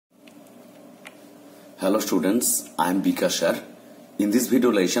Hello students, I am Bikashar. In this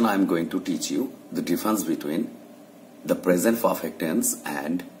video lesson, I am going to teach you the difference between the present perfect tense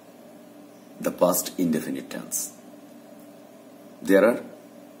and the past indefinite tense. There are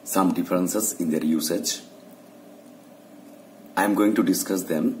some differences in their usage. I am going to discuss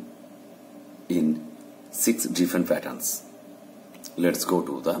them in 6 different patterns. Let's go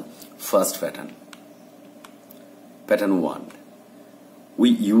to the first pattern. Pattern 1.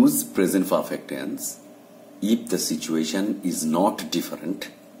 We use present perfect tense if the situation is not different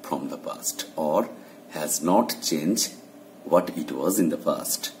from the past or has not changed what it was in the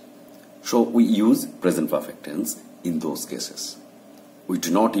past. So we use present perfect tense in those cases. We do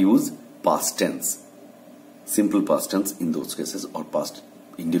not use past tense, simple past tense in those cases, or past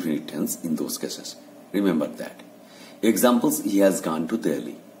indefinite tense in those cases. Remember that. Examples: he has gone to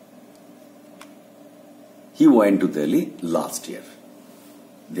Delhi. He went to Delhi last year.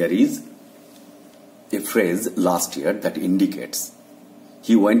 There is a phrase last year that indicates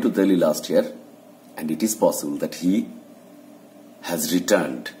he went to Delhi last year, and it is possible that he has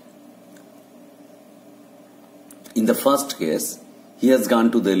returned. In the first case, he has gone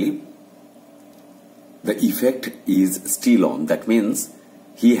to Delhi. The effect is still on. That means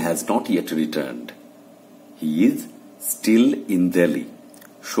he has not yet returned. He is still in Delhi.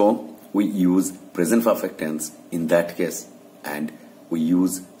 So we use present perfect tense in that case, and we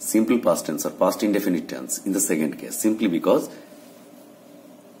use simple past tense or past indefinite tense in the second case, simply because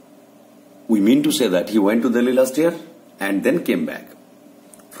we mean to say that he went to Delhi last year and then came back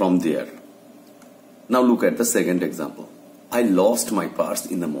from there. Now look at the second example. I lost my purse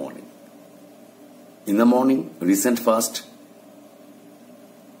in the morning. In the morning, recent past.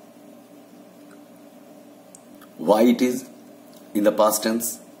 Why it is in the past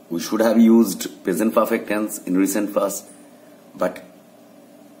tense? We should have used present perfect tense in recent past, but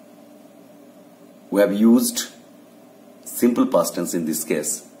we have used simple past tense in this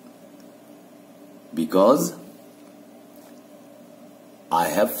case because I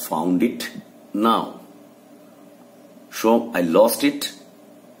have found it now. So I lost it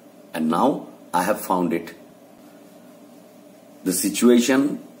and now I have found it. The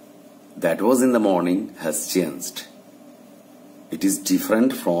situation that was in the morning has changed. It is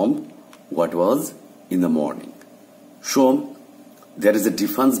different from what was in the morning. So there is a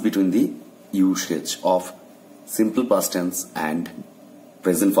difference between the usage of simple past tense and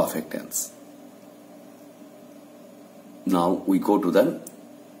present perfect tense. Now we go to the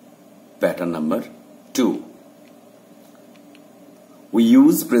pattern number 2. We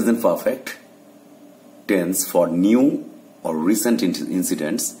use present perfect tense for new or recent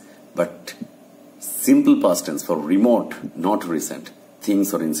incidents, but simple past tense for remote, not recent,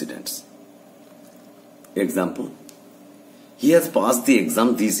 things or incidents. Example: he has passed the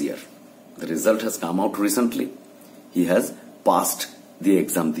exam this year. The result has come out recently. He has passed the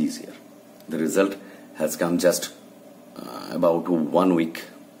exam this year. The result has come just about 1 week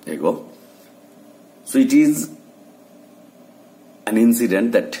ago. So it is an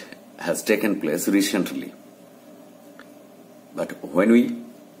incident that has taken place recently. But when we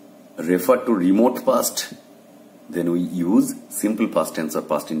refer to remote past, then we use simple past tense or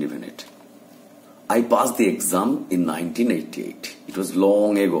past indefinite. I passed the exam in 1988. It was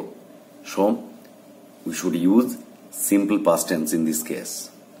long ago. So we should use simple past tense in this case.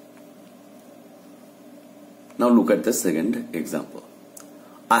 Now look at the second example.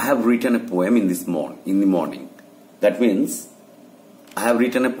 I have written a poem in the morning. That means I have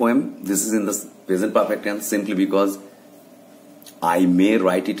written a poem. This is in the present perfect tense simply because I may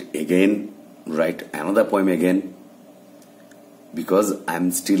write it again, write another poem again, because I am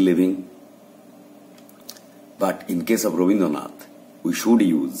still living. But in case of Rabindranath, we should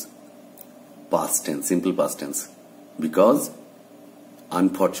use past tense, simple past tense, because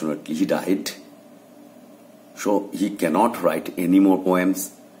unfortunately he died. So he cannot write any more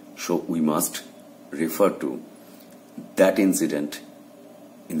poems. So we must refer to that incident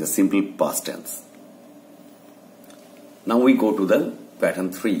in the simple past tense. Now we go to the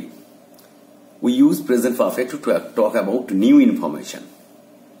pattern 3. We use present perfect to talk about new information.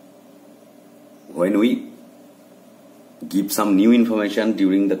 When we give some new information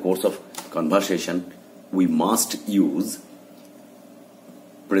during the course of conversation, we must use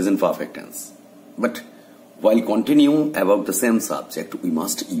present perfect tense. But while continuing about the same subject, we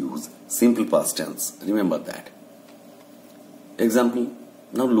must use simple past tense. Remember that. Example: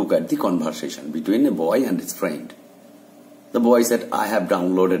 now look at the conversation between a boy and his friend. The boy said, I have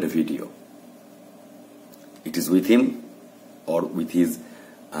downloaded a video. It is with him or with his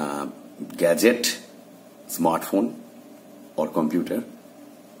gadget, smartphone or computer.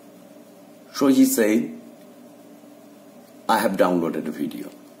 So he said, I have downloaded a video.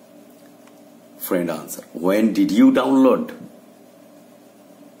 Friend answer, when did you download?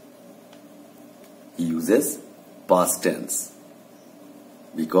 He uses past tense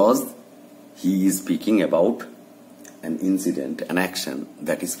because he is speaking about an incident, an action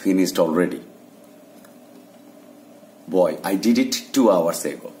that is finished already. Boy, I did it 2 hours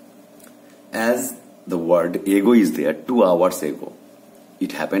ago. As the word ago is there, 2 hours ago,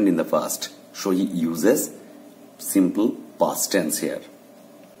 it happened in the past. So he uses simple past tense here.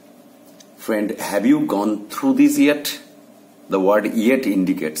 Friend, have you gone through this yet? The word yet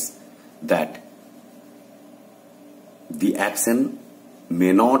indicates that the action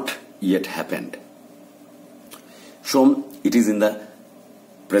may not yet happened. So it is in the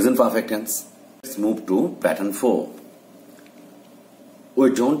present perfect tense. Let's move to pattern 4. We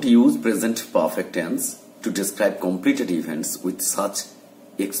don't use present perfect tense to describe completed events with such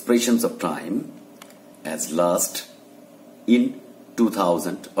expressions of time as last, in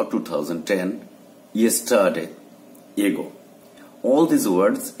 2000 or 2010, yesterday, ago. All these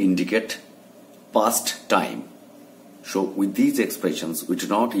words indicate past time. So with these expressions, we do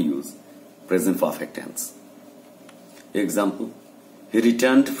not use present perfect tense. Example, he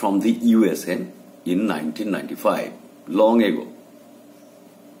returned from the USA in 1995, long ago.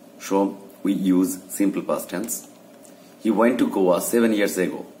 So we use simple past tense. He went to Goa 7 years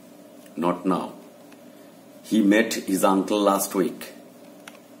ago, not now. He met his uncle last week.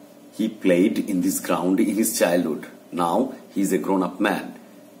 He played in this ground in his childhood. Now he is a grown-up man.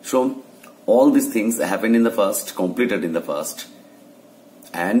 So all these things happen in the past, completed in the past,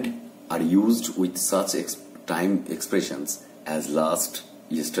 and are used with such time expressions as last,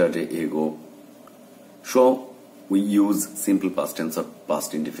 yesterday, ago. So we use simple past tense or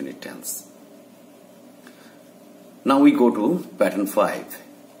past indefinite tense. Now we go to pattern 5.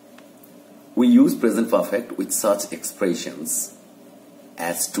 We use present perfect with such expressions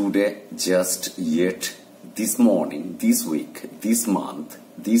as today, just, yet, this morning, this week, this month,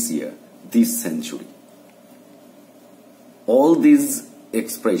 this year, this century. All these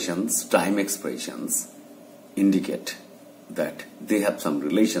expressions, time expressions, indicate that they have some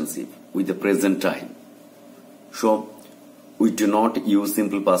relationship with the present time. So we do not use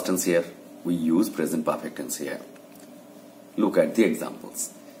simple past tense here, we use present perfect tense here. Look at the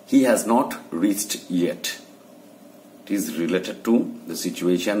examples. He has not reached yet. It is related to the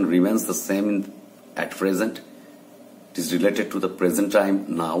situation remains the same at present. It is related to the present time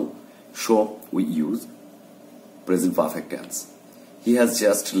now. So we use present perfect tense. He has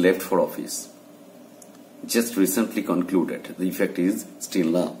just left for office. Just recently concluded. The effect is still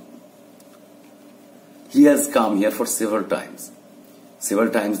now. He has come here for several times. Several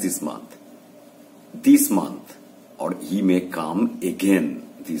times this month. This month. Or he may come again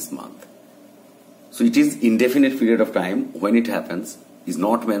this month. So it is indefinite period of time. When it happens is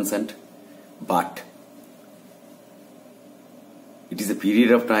not mentioned, but it is a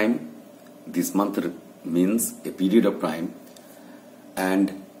period of time. This month means a period of time,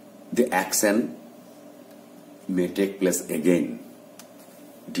 and the action may take place again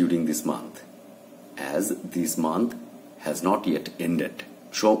during this month, as this month has not yet ended.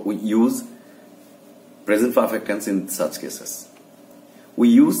 So we use present perfect tense in such cases. We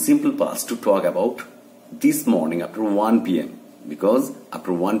use simple past to talk about this morning after 1 p.m. because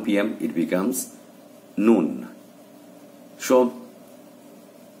after 1 p.m. it becomes noon. So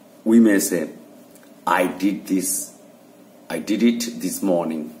we may say, I did it this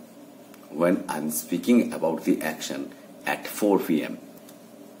morning when I'm speaking about the action at 4 p.m.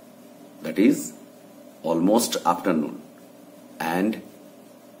 That is almost afternoon, and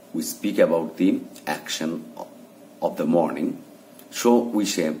we speak about the action of the morning. So we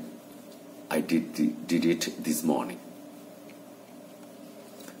say, I did it this morning.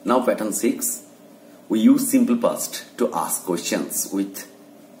 Now pattern 6. We use simple past to ask questions with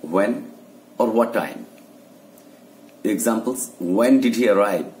when or what time. Examples, when did he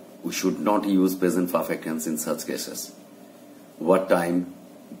arrive? We should not use present perfect tense in such cases. What time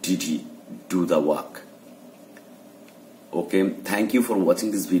did he do the work? Okay, thank you for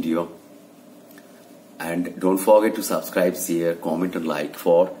watching this video. And don't forget to subscribe, share, comment and like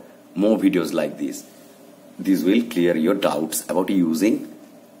for more videos like this. This will clear your doubts about using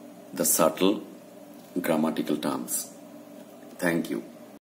the subtle grammatical terms. Thank you.